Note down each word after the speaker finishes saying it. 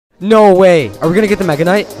No way. Are we gonna get the Mega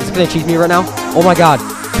Knight? Is it gonna cheat me right now? Oh my god.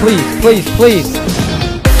 Please, please, please.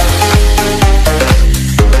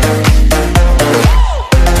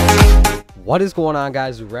 What is going on,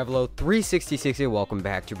 guys? Revelo366 here. Welcome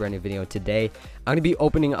back to a brand new video. Today, I'm gonna be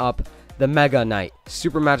opening up the Mega Knight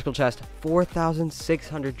Super Magical Chest,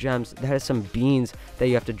 4,600 gems. That is some beans that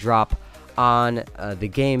you have to drop on the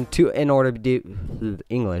game in order to do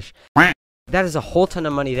English. That is a whole ton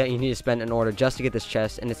of money that you need to spend in order just to get this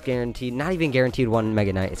chest, and it's guaranteed, not even guaranteed one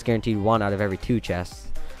Mega Knight, it's guaranteed one out of every 2 chests.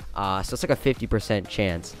 So it's like a 50%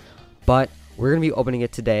 chance. But we're gonna be opening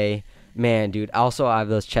it today. Man, dude, also I have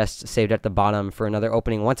those chests saved at the bottom for another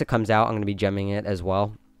opening. Once it comes out, I'm gonna be gemming it as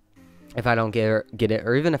well, if I don't get it,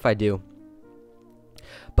 or even if I do.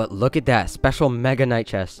 But look at that special Mega Knight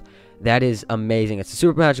chest. That is amazing. It's a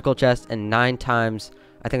super magical chest, and 9 times,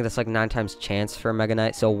 I think that's like 9 times chance for a Mega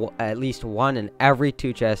Knight. So at least 1 in every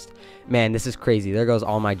 2 chests. Man, this is crazy. There goes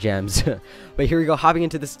all my gems. But here we go, hopping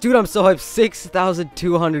into this. Dude, I'm so hyped.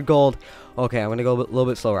 6,200 gold. Okay, I'm gonna go a little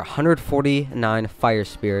bit slower. 149 fire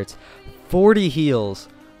spirits, 40 heals.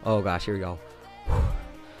 Oh gosh, here we go.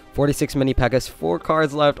 46 mini P.E.K.K.A.s, 4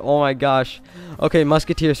 cards left. Oh my gosh. Okay,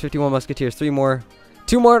 musketeers, 51 musketeers, 3 more.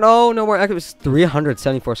 2 more. No, no more. It was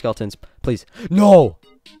 374 skeletons. Please. No.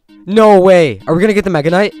 No way. Are we gonna get the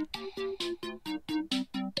Mega Knight?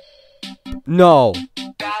 No.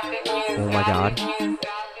 Oh my god.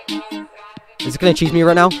 Is it gonna cheat me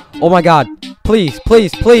right now? Oh my god. Please,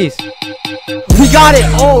 please, please. We got it.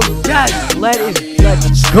 Oh yes.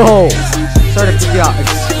 Let's go. Started to get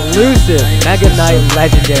exclusive Mega Knight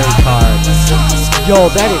legendary card. Yo,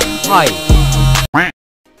 that is hype.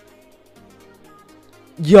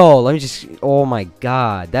 Yo, let me just. Oh my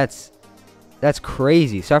god. That's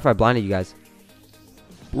crazy. Sorry if I blinded you guys.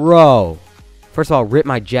 Bro. First of all, rip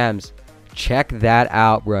my gems. Check that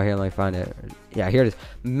out, bro. Here, let me find it. Yeah, here it is.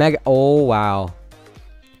 Mega. Oh, wow.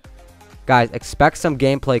 Guys, expect some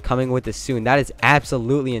gameplay coming with this soon. That is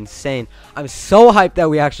absolutely insane. I'm so hyped that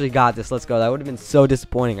we actually got this. Let's go. That would have been so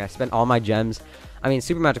disappointing. I spent all my gems. I mean,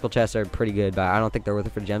 super magical chests are pretty good, but I don't think they're worth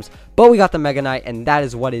it for gems. But we got the Mega Knight, and that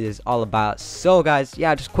is what it is all about. So, guys,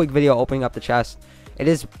 yeah, just quick video opening up the chest. It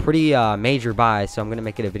is pretty major buy, so I'm going to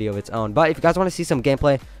make it a video of its own. But if you guys want to see some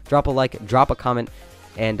gameplay, drop a like, drop a comment,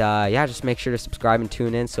 and yeah, just make sure to subscribe and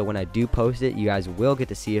tune in, so when I do post it, you guys will get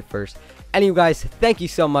to see it first. Anyway, guys, thank you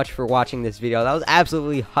so much for watching this video. That was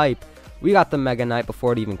absolutely hype. We got the Mega Knight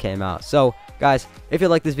before it even came out. So, guys, if you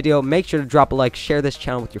like this video, make sure to drop a like, share this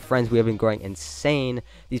channel with your friends. We have been growing insane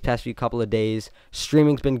these past few couple of days.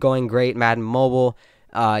 Streaming's been going great. Madden Mobile,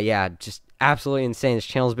 yeah, just absolutely insane. This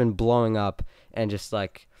channel's been blowing up and just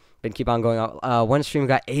like been keep on going out. One stream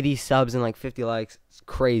got 80 subs and like 50 likes. It's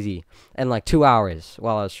crazy. And like 2 hours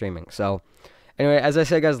while I was streaming. So anyway, as I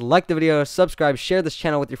said, guys, like the video, subscribe, share this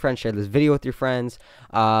channel with your friends, share this video with your friends.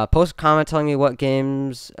 Post a comment telling me what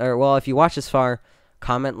games, or well, if you watch this far,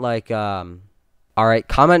 comment like alright,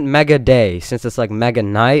 comment Mega Day, since it's like Mega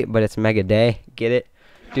Night, but it's Mega Day. Get it?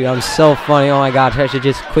 Dude, I'm so funny. Oh my gosh, I should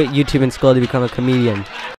just quit YouTube and school to become a comedian.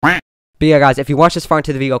 But yeah, guys, if you watch this far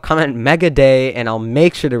into the video, comment Mega Day, and I'll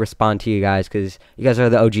make sure to respond to you guys, because you guys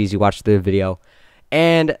are the OGs who watched the video.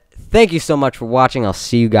 And thank you so much for watching. I'll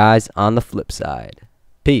see you guys on the flip side.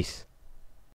 Peace.